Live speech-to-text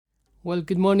Well,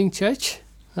 good morning, church.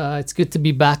 It's good to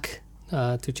be back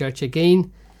to church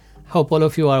again. Hope all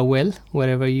of you are well,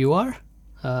 wherever you are.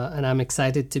 And I'm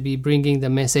excited to be bringing the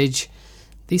message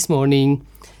this morning.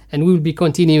 And we'll be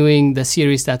continuing the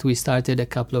series that we started a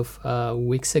couple of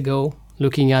weeks ago,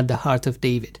 looking at the heart of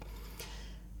David.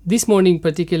 This morning,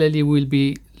 particularly, we'll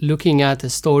be looking at a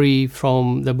story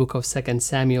from the book of 2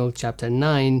 Samuel, chapter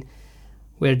 9,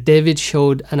 where David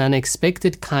showed an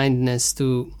unexpected kindness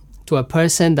to a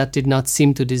person that did not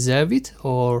seem to deserve it,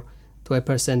 or to a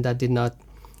person that did not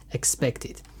expect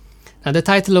it. Now, the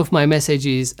title of my message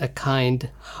is A Kind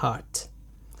Heart.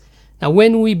 Now,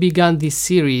 when we began this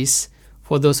series,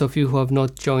 for those of you who have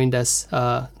not joined us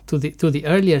to the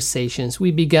earlier sessions,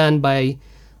 we began by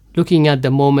looking at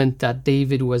the moment that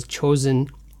David was chosen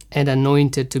and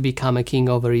anointed to become a king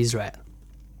over Israel.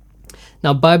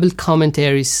 Now, Bible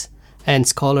commentaries and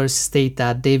scholars state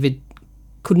that David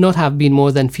could not have been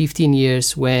more than 15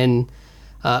 years when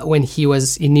he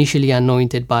was initially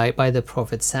anointed by the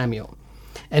prophet Samuel,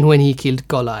 and when he killed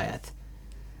Goliath.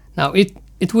 Now, it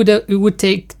would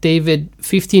take David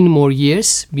 15 more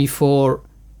years before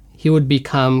he would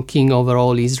become king over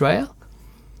all Israel.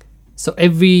 So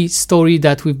every story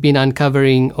that we've been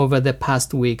uncovering over the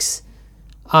past weeks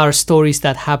are stories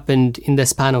that happened in the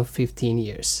span of 15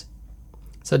 years.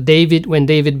 So when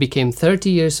David became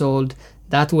 30 years old,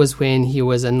 that was when he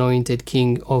was anointed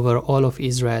king over all of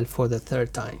Israel for the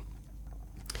third time.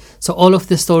 So all of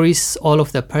the stories, all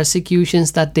of the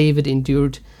persecutions that David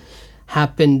endured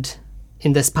happened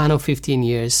in the span of 15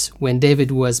 years when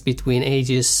David was between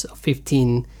ages of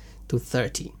 15 to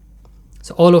 30.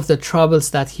 So all of the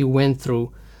troubles that he went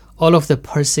through, all of the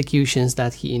persecutions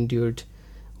that he endured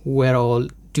were all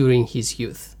during his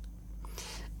youth.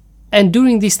 And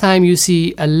during this time, you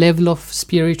see a level of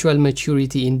spiritual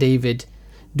maturity in David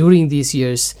during these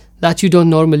years that you don't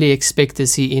normally expect to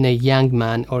see in a young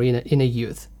man or in a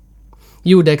youth.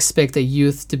 You would expect a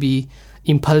youth to be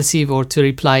impulsive or to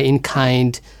reply in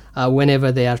kind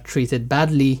whenever they are treated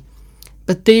badly.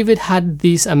 But David had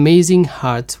this amazing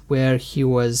heart where he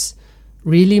was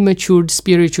really matured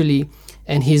spiritually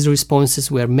and his responses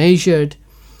were measured.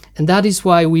 And that is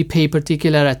why we pay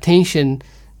particular attention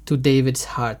to David's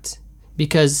heart,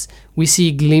 because we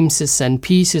see glimpses and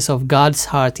pieces of God's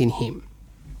heart in him.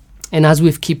 And as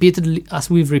we've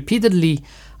repeatedly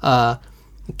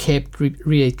kept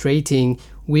reiterating,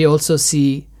 we also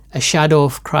see a shadow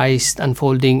of Christ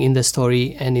unfolding in the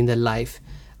story and in the life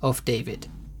of David.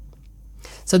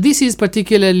 So this is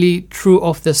particularly true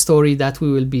of the story that we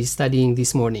will be studying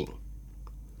this morning.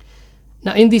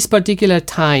 Now, in this particular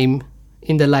time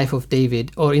in the life of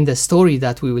David, or in the story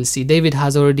that we will see, David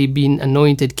has already been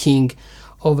anointed king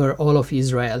over all of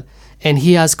Israel, and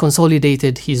he has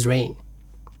consolidated his reign.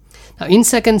 Now, in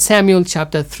 2 Samuel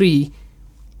chapter 3,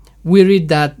 we read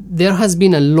that there has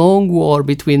been a long war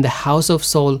between the house of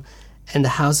Saul and the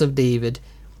house of David,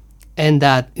 and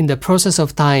that in the process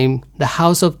of time, the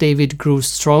house of David grew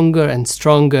stronger and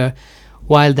stronger,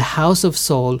 while the house of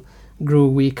Saul grew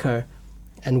weaker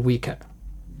and weaker.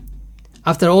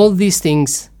 After all these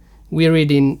things, we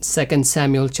read in 2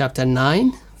 Samuel chapter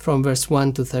 9, from verse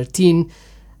 1 to 13,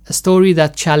 a story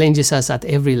that challenges us at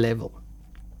every level.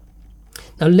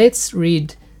 Now let's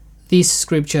read this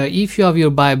scripture. If you have your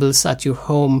Bibles at your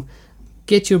home,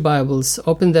 get your Bibles,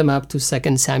 open them up to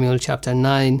 2 Samuel chapter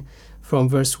 9 from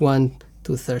verse 1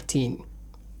 to 13.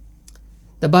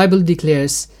 The Bible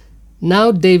declares,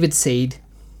 "Now David said,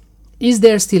 'Is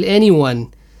there still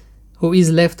anyone who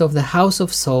is left of the house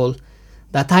of Saul,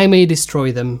 that I may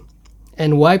destroy them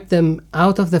and wipe them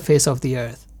out of the face of the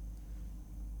earth?'"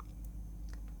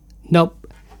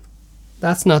 Nope,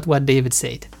 that's not what David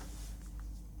said.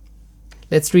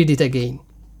 Let's read it again.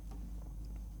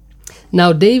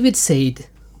 "Now David said,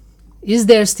 'Is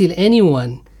there still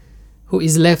anyone who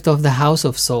is left of the house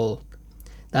of Saul,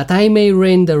 that I may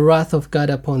rain the wrath of God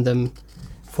upon them,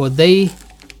 for they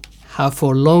have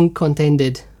for long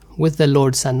contended with the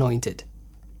Lord's anointed.'"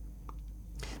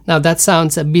 Now that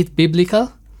sounds a bit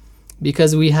biblical,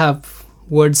 because we have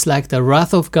words like the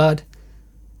wrath of God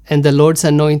and the Lord's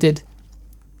anointed.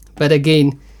 But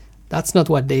again, that's not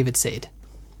what David said.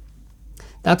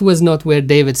 That was not where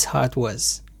David's heart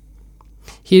was.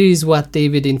 Here is what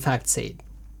David in fact said.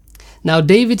 "Now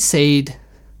David said,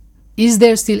 'Is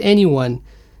there still anyone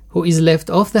who is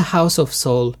left of the house of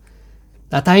Saul,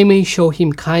 that I may show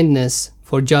him kindness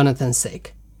for Jonathan's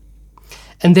sake?'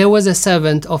 And there was a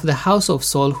servant of the house of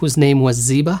Saul whose name was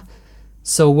Ziba.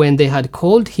 So when they had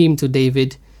called him to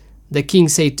David, the king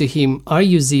said to him, 'Are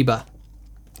you Ziba?'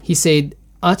 He said,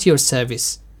 'At your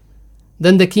service.'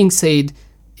 Then the king said,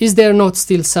 'Is there not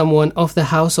still someone of the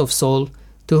house of Saul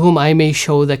to whom I may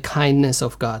show the kindness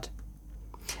of God.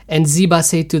 And Ziba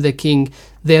said to the king,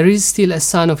 There is still a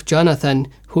son of Jonathan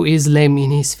who is lame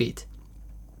in his feet.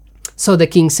 So the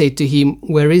king said to him,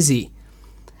 Where is he?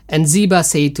 And Ziba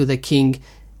said to the king,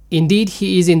 Indeed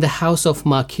he is in the house of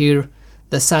Machir,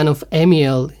 the son of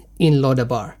Amiel, in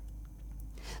Lodabar.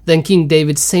 Then King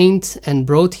David sent and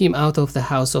brought him out of the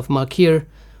house of Machir,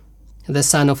 the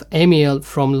son of Amiel,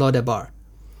 from Lodabar.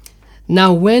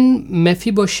 Now when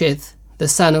Mephibosheth, the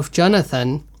son of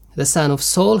Jonathan, the son of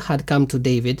Saul, had come to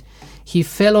David, he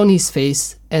fell on his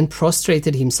face and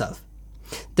prostrated himself.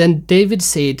 Then David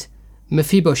said,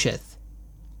 Mephibosheth.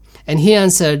 And he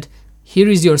answered, Here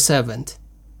is your servant.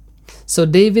 So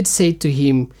David said to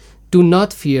him, Do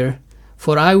not fear,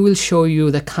 for I will show you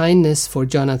the kindness for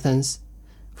Jonathan's.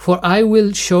 For I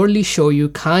will surely show you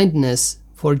kindness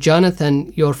for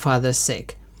Jonathan your father's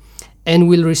sake, and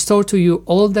will restore to you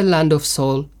all the land of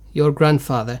Saul your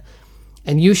grandfather,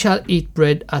 and you shall eat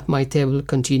bread at my table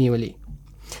continually.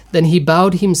 Then he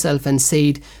bowed himself and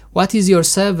said, What is your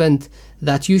servant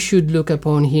that you should look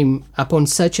upon him, upon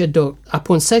such a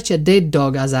dead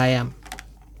dog as I am?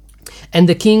 And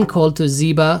the king called to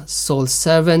Ziba, Saul's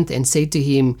servant, and said to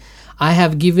him, I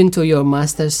have given to your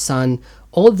master's son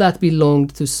all that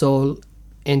belonged to Saul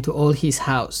and to all his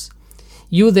house.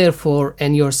 You therefore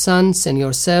and your sons and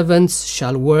your servants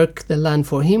shall work the land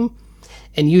for him,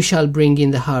 and you shall bring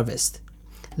in the harvest,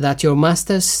 that your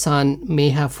master's son may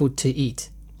have food to eat.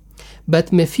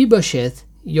 But Mephibosheth,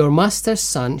 your master's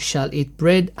son, shall eat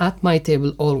bread at my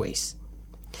table always.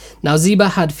 Now Ziba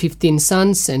had 15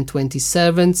 sons and 20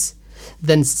 servants.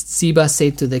 Then Ziba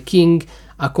said to the king,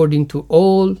 According to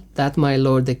all that my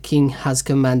lord the king has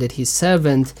commanded his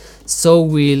servant, so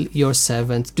will your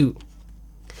servant do.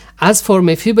 As for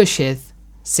Mephibosheth,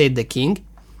 said the king,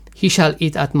 he shall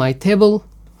eat at my table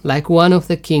like one of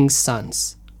the king's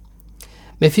sons.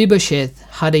 Mephibosheth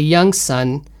had a young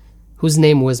son whose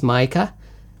name was Micah,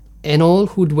 and all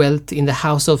who dwelt in the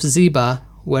house of Ziba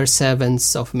were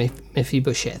servants of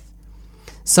Mephibosheth.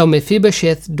 So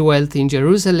Mephibosheth dwelt in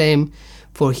Jerusalem,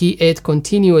 for he ate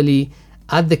continually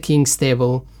at the king's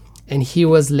table, and he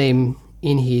was lame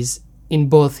in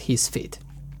both his feet.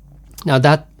 Now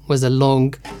that was a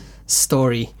long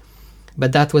story,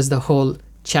 but that was the whole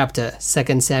chapter,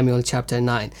 2 Samuel chapter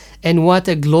 9. And what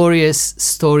a glorious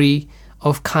story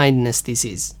of kindness this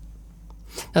is.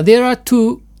 Now there are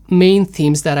two main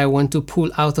themes that I want to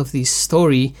pull out of this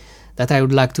story that I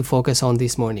would like to focus on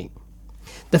this morning.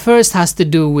 The first has to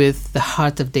do with the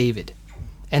heart of David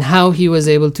and how he was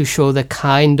able to show the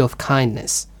kind of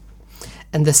kindness.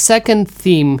 And the second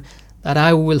theme that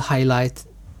I will highlight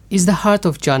is the heart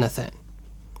of Jonathan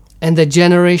and the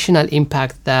generational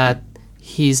impact that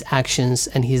his actions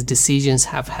and his decisions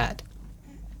have had.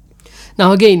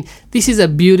 Now again, this is a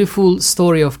beautiful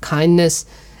story of kindness,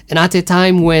 and at a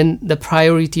time when the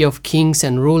priority of kings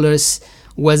and rulers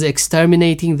was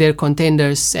exterminating their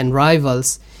contenders and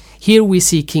rivals, here we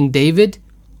see King David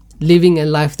living a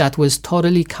life that was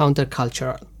totally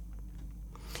countercultural.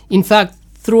 In fact,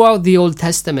 throughout the Old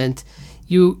Testament,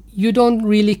 you don't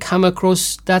really come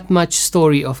across that much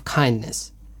story of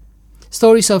kindness.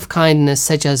 Stories of kindness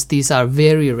such as these are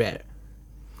very rare.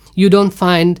 You don't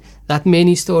find that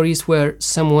many stories where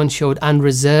someone showed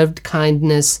unreserved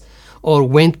kindness or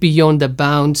went beyond the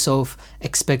bounds of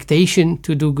expectation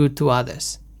to do good to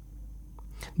others.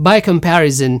 By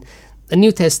comparison, the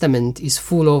New Testament is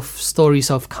full of stories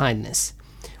of kindness.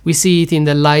 We see it in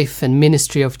the life and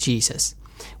ministry of Jesus.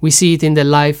 We see it in the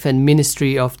life and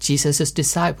ministry of Jesus'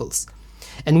 disciples.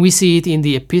 And we see it in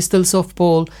the epistles of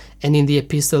Paul and in the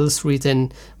epistles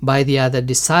written by the other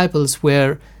disciples,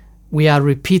 where we are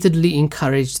repeatedly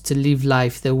encouraged to live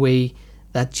life the way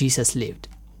that Jesus lived.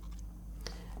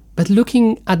 But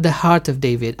looking at the heart of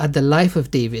David, at the life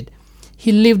of David,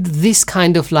 he lived this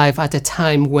kind of life at a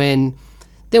time when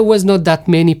there was not that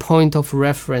many points of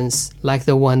reference like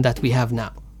the one that we have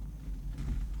now.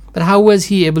 But how was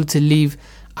he able to live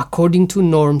according to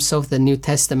norms of the New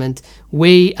Testament,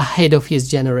 way ahead of his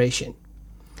generation?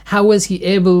 How was he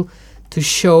able to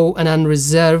show an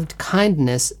unreserved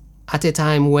kindness at a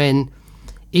time when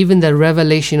even the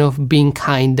revelation of being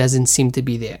kind doesn't seem to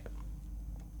be there?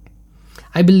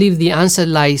 I believe the answer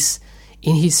lies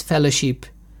in his fellowship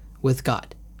with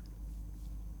God.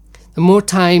 The more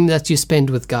time that you spend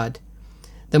with God,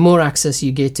 the more access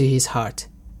you get to his heart,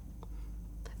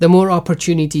 the more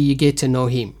opportunity you get to know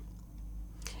him.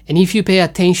 And if you pay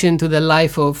attention to the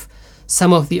life of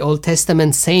some of the Old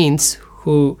Testament saints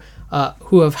who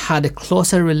have had a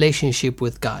closer relationship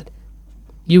with God,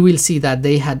 you will see that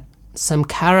they had some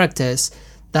characters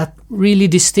that really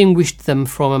distinguished them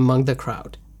from among the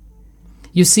crowd.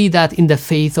 You see that in the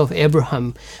faith of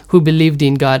Abraham, who believed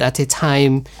in God at a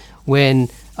time when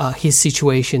his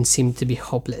situation seemed to be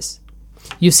hopeless.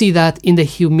 You see that in the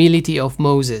humility of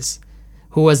Moses,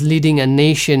 who was leading a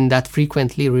nation that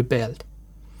frequently rebelled.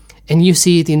 And you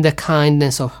see it in the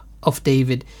kindness of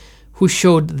David, who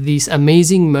showed this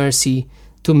amazing mercy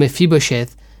to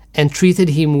Mephibosheth and treated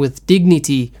him with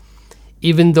dignity,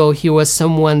 even though he was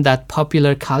someone that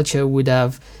popular culture would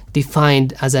have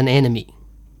defined as an enemy.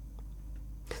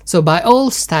 So by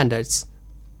all standards,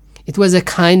 it was a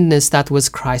kindness that was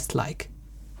Christ-like.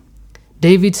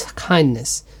 David's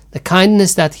kindness, the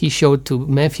kindness that he showed to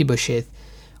Mephibosheth,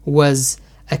 was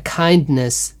a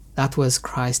kindness that was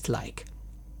Christ-like.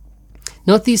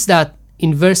 Notice that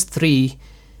in verse 3,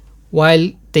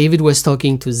 while David was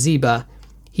talking to Ziba,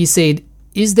 he said,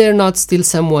 "Is there not still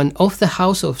someone of the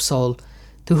house of Saul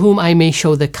to whom I may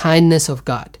show the kindness of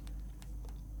God?"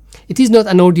 It is not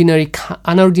an ordinary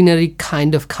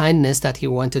kind of kindness that he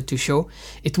wanted to show.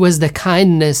 It was the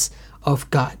kindness of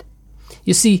God.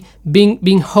 You see,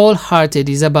 being wholehearted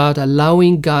is about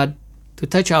allowing God to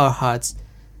touch our hearts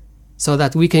so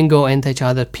that we can go and touch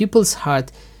other people's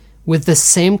heart with the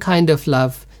same kind of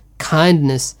love,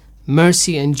 kindness,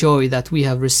 mercy, and joy that we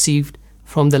have received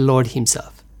from the Lord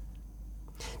himself.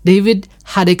 David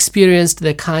had experienced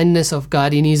the kindness of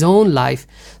God in his own life,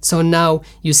 so now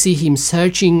you see him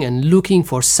searching and looking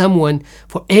for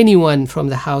anyone from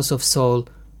the house of Saul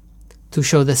to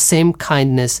show the same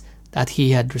kindness that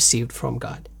he had received from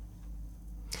God.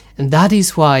 And that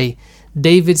is why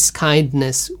David's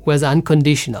kindness was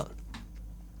unconditional.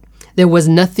 There was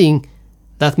nothing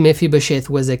that Mephibosheth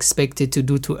was expected to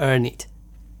do to earn it.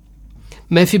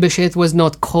 Mephibosheth was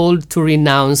not called to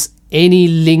renounce any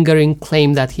lingering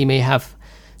claim that he may have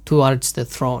towards the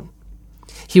throne.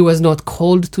 He was not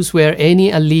called to swear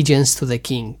any allegiance to the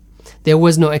king. There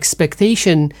was no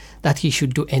expectation that he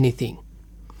should do anything.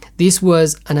 This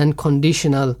was an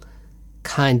unconditional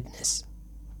kindness.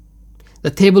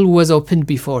 The table was opened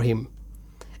before him,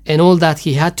 and all that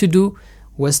he had to do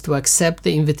was to accept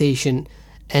the invitation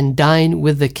and dine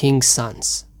with the king's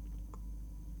sons.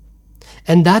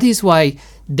 And that is why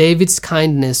David's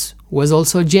kindness was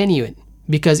also genuine,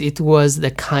 because it was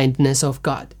the kindness of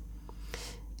God.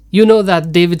 You know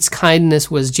that David's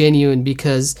kindness was genuine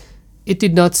because it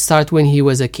did not start when he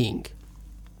was a king.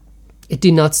 It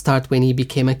did not start when he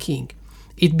became a king.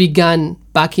 It began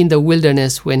back in the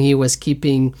wilderness when he was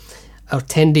keeping or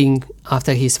tending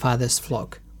after his father's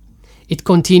flock. It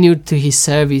continued to his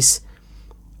service.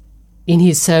 In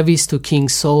his service to King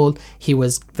Saul, he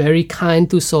was very kind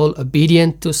to Saul,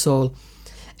 obedient to Saul,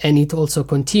 and it also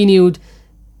continued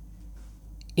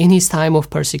in his time of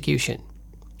persecution.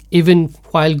 Even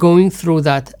while going through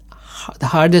the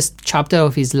hardest chapter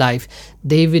of his life,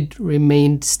 David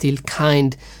remained still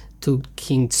kind to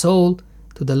King Saul,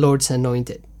 to the Lord's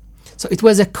anointed. So it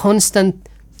was a constant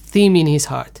theme in his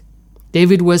heart.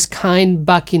 David was kind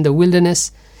back in the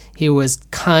wilderness. He was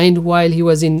kind while he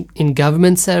was in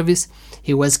government service.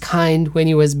 He was kind when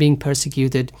he was being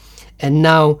persecuted. And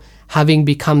now, having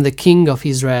become the king of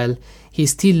Israel, he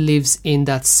still lives in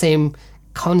that same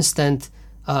constant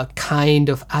kind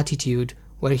of attitude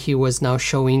where he was now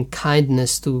showing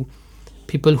kindness to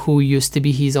people who used to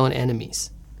be his own enemies.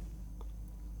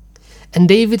 And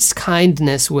David's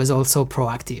kindness was also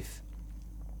proactive.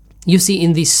 You see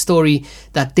in this story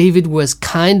that David was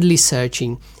kindly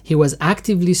searching. He was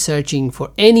actively searching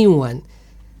for anyone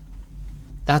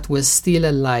that was still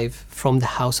alive from the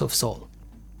house of Saul.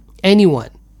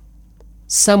 Anyone,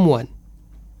 someone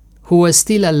who was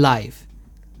still alive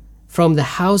from the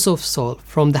house of Saul,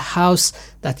 from the house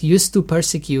that used to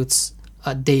persecute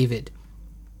David.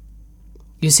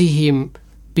 You see him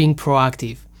being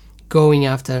proactive, going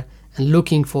after and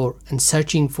looking for and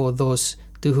searching for those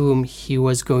to whom he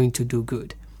was going to do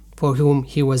good, for whom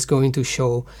he was going to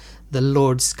show the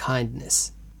Lord's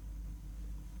kindness.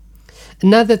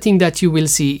 Another thing that you will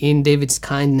see in David's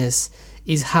kindness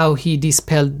is how he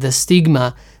dispelled the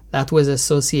stigma that was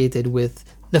associated with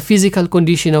the physical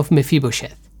condition of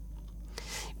Mephibosheth.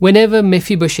 Whenever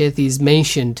Mephibosheth is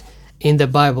mentioned in the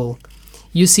Bible,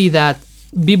 you see that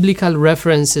biblical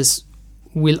references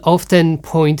will often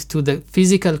point to the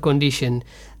physical condition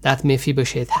that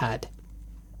Mephibosheth had.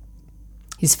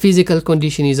 His physical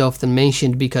condition is often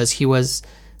mentioned because he was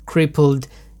crippled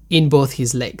in both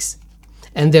his legs.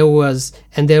 And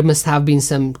there must have been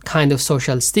some kind of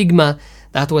social stigma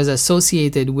that was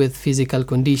associated with physical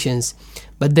conditions.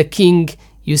 But the king,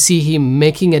 you see him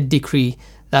making a decree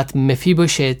that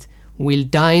Mephibosheth will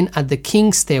dine at the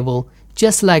king's table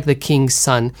just like the king's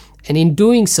son. And in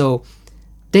doing so,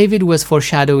 David was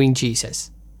foreshadowing Jesus,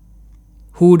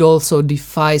 who would also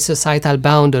defy societal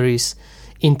boundaries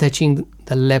in touching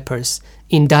the lepers,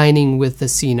 in dining with the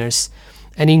sinners,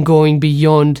 and in going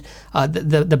beyond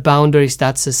the boundaries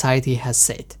that society has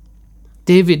set.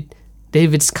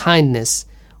 David's kindness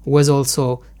was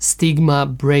also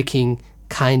stigma-breaking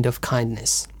kind of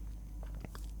kindness.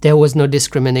 There was no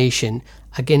discrimination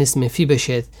against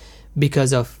Mephibosheth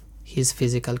because of his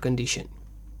physical condition.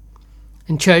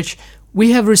 In church, we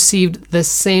have received the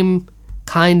same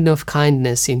kind of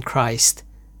kindness in Christ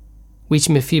which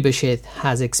Mephibosheth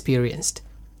has experienced.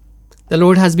 The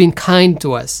Lord has been kind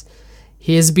to us.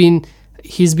 He's been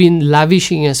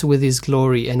lavishing us with His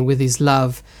glory and with His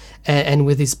love and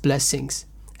with His blessings.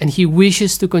 And He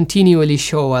wishes to continually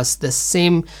show us the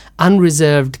same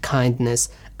unreserved kindness,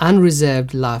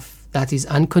 unreserved love that is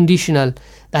unconditional,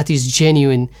 that is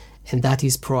genuine, and that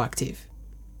is proactive.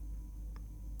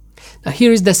 Now,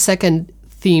 here is the second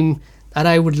theme that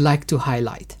I would like to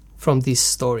highlight from this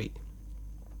story.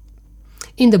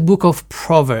 In the book of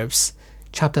Proverbs,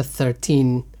 chapter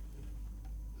 13,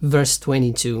 verse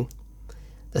 22,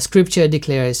 the scripture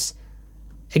declares,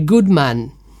 "A good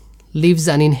man leaves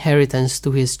an inheritance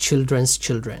to his children's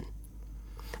children,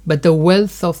 but the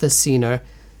wealth of the sinner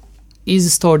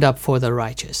is stored up for the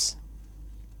righteous."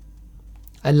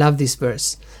 I love this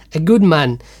verse. A good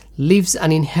man leaves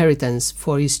an inheritance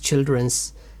for his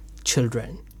children's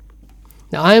children.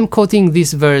 Now, I am quoting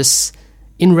this verse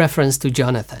in reference to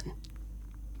Jonathan.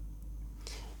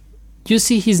 You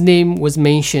see, his name was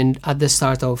mentioned at the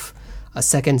start of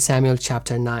 2 Samuel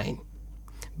chapter 9.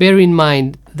 Bear in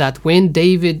mind that when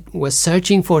David was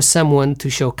searching for someone to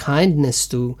show kindness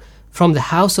to from the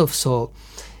house of Saul,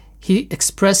 he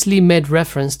expressly made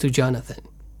reference to Jonathan.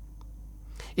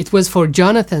 It was for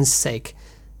Jonathan's sake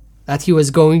that he was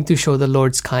going to show the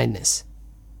Lord's kindness.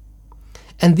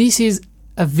 And this is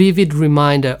a vivid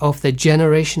reminder of the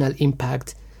generational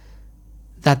impact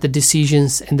that the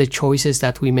decisions and the choices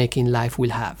that we make in life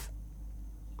will have.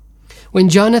 When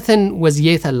Jonathan was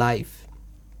yet alive,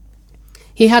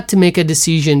 he had to make a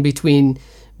decision between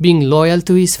being loyal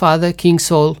to his father, King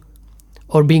Saul,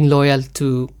 or being loyal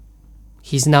to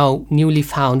his now newly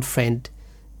found friend,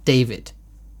 David.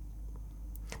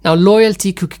 Now,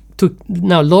 loyalty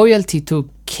to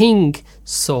King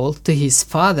Saul, to his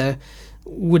father,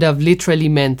 would have literally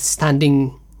meant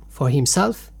standing for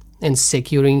himself and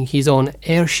securing his own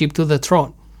heirship to the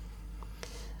throne.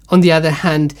 On the other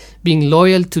hand, being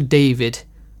loyal to David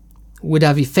would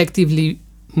have effectively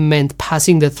meant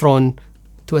passing the throne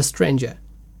to a stranger.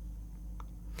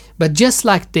 But just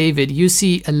like David, you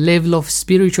see a level of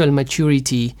spiritual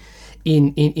maturity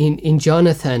in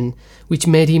Jonathan, which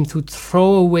made him to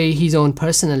throw away his own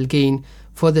personal gain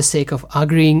for the sake of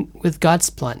agreeing with God's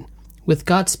plan, with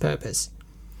God's purpose.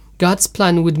 God's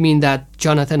plan would mean that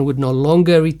Jonathan would no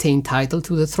longer retain title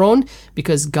to the throne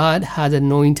because God had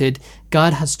anointed,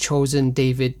 God has chosen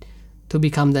David to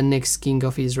become the next king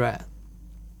of Israel.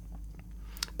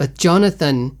 But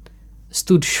Jonathan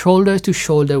stood shoulder to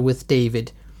shoulder with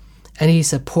David, and he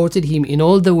supported him in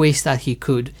all the ways that he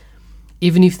could,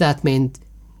 even if that meant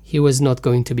he was not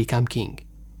going to become king.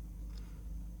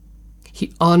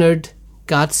 He honored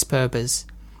God's purpose,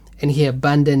 and he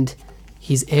abandoned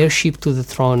his heirship to the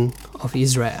throne of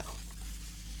Israel.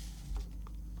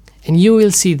 And you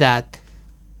will see that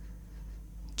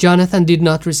Jonathan did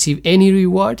not receive any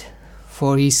reward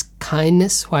for his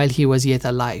kindness while he was yet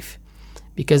alive,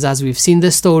 because as we've seen the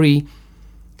story,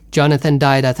 Jonathan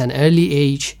died at an early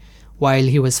age while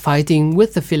he was fighting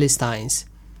with the Philistines.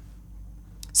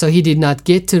 So he did not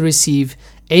get to receive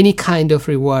any kind of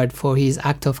reward for his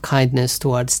act of kindness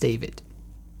towards David.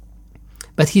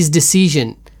 But his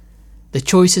decision, the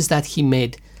choices that he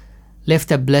made,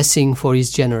 left a blessing for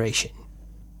his generation.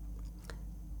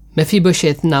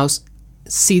 Mephibosheth now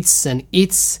sits and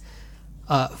eats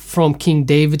from King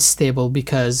David's table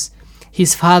because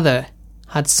his father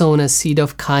had sown a seed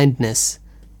of kindness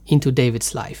into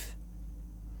David's life.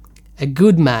 A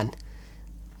good man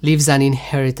leaves an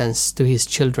inheritance to his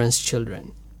children's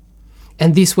children.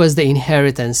 And this was the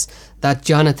inheritance that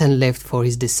Jonathan left for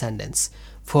his descendants,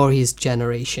 for his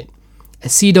generation. A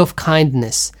seed of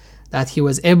kindness that he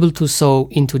was able to sow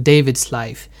into David's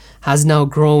life has now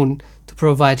grown to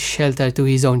provide shelter to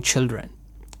his own children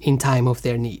in time of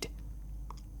their need.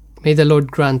 May the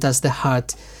Lord grant us the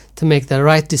heart to make the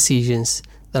right decisions,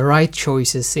 the right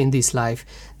choices in this life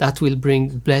that will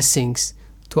bring blessings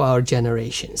to our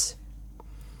generations.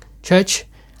 Church,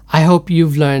 I hope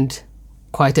you've learned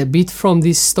quite a bit from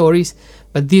these stories,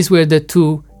 but these were the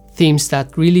two themes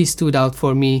that really stood out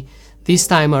for me this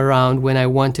time around when I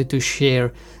wanted to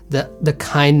share the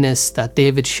kindness that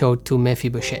David showed to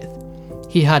Mephibosheth.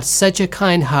 He had such a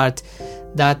kind heart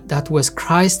that was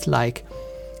Christ-like.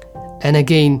 And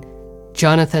again,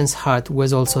 Jonathan's heart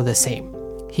was also the same.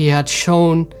 He had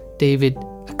shown David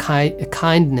a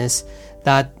kindness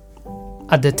that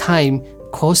at the time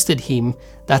costed him,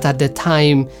 that at the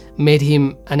time made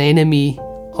him an enemy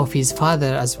of his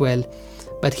father as well.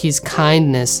 But his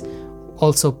kindness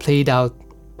also played out,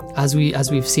 as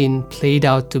we've seen, played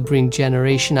out to bring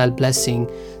generational blessing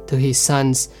to his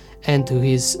sons and to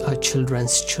his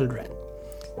children's children.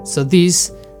 So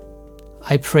this,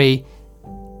 I pray,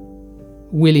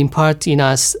 will impart in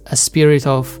us a spirit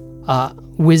of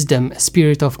wisdom, a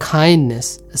spirit of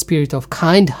kindness, a spirit of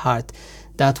kind heart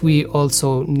that we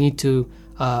also need to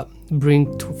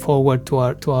bring forward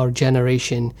to our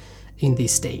generation in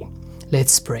this day.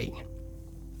 Let's pray.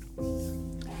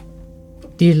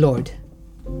 Dear Lord,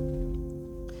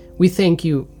 we thank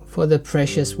you for the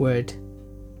precious word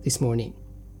this morning.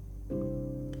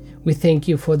 We thank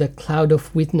you for the cloud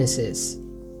of witnesses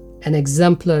and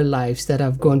exemplar lives that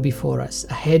have gone before us,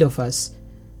 ahead of us,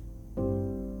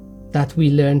 that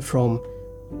we learn from,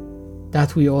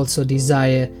 that we also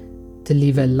desire to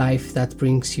live a life that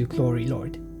brings you glory,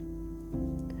 Lord.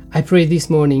 I pray this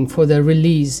morning for the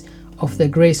release of the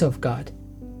grace of God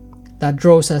that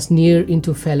draws us near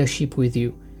into fellowship with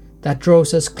you, that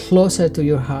draws us closer to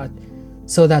your heart,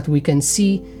 so that we can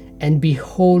see and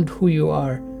behold who you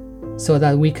are, so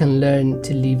that we can learn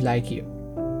to live like you.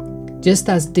 Just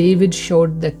as David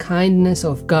showed the kindness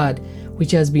of God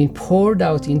which has been poured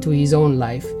out into his own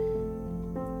life,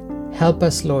 help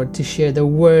us, Lord, to share to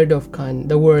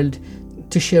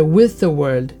share with the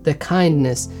world the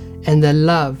kindness and the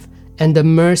love and the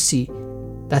mercy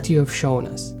that you have shown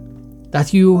us,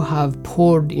 that you have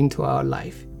poured into our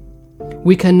life.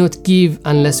 We cannot give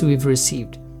unless we've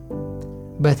received.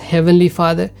 But Heavenly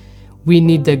Father, we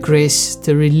need the grace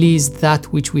to release that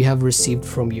which we have received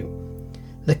from you,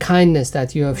 the kindness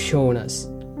that you have shown us.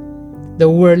 The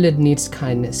world needs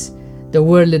kindness. The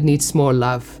world needs more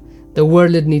love. The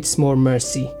world needs more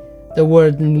mercy. The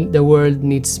world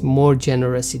needs more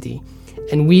generosity.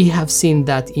 And we have seen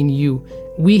that in you.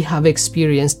 We have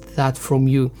experienced that from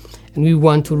you. And we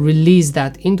want to release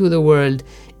that into the world,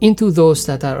 into those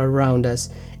that are around us.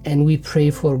 And we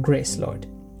pray for grace, Lord.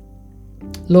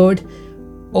 Lord,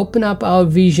 open up our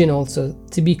vision also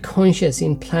to be conscious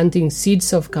in planting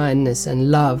seeds of kindness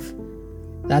and love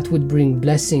that would bring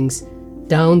blessings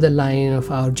down the line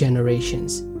of our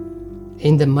generations.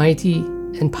 In the mighty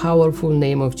and powerful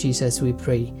name of Jesus we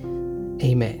pray.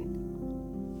 Amen.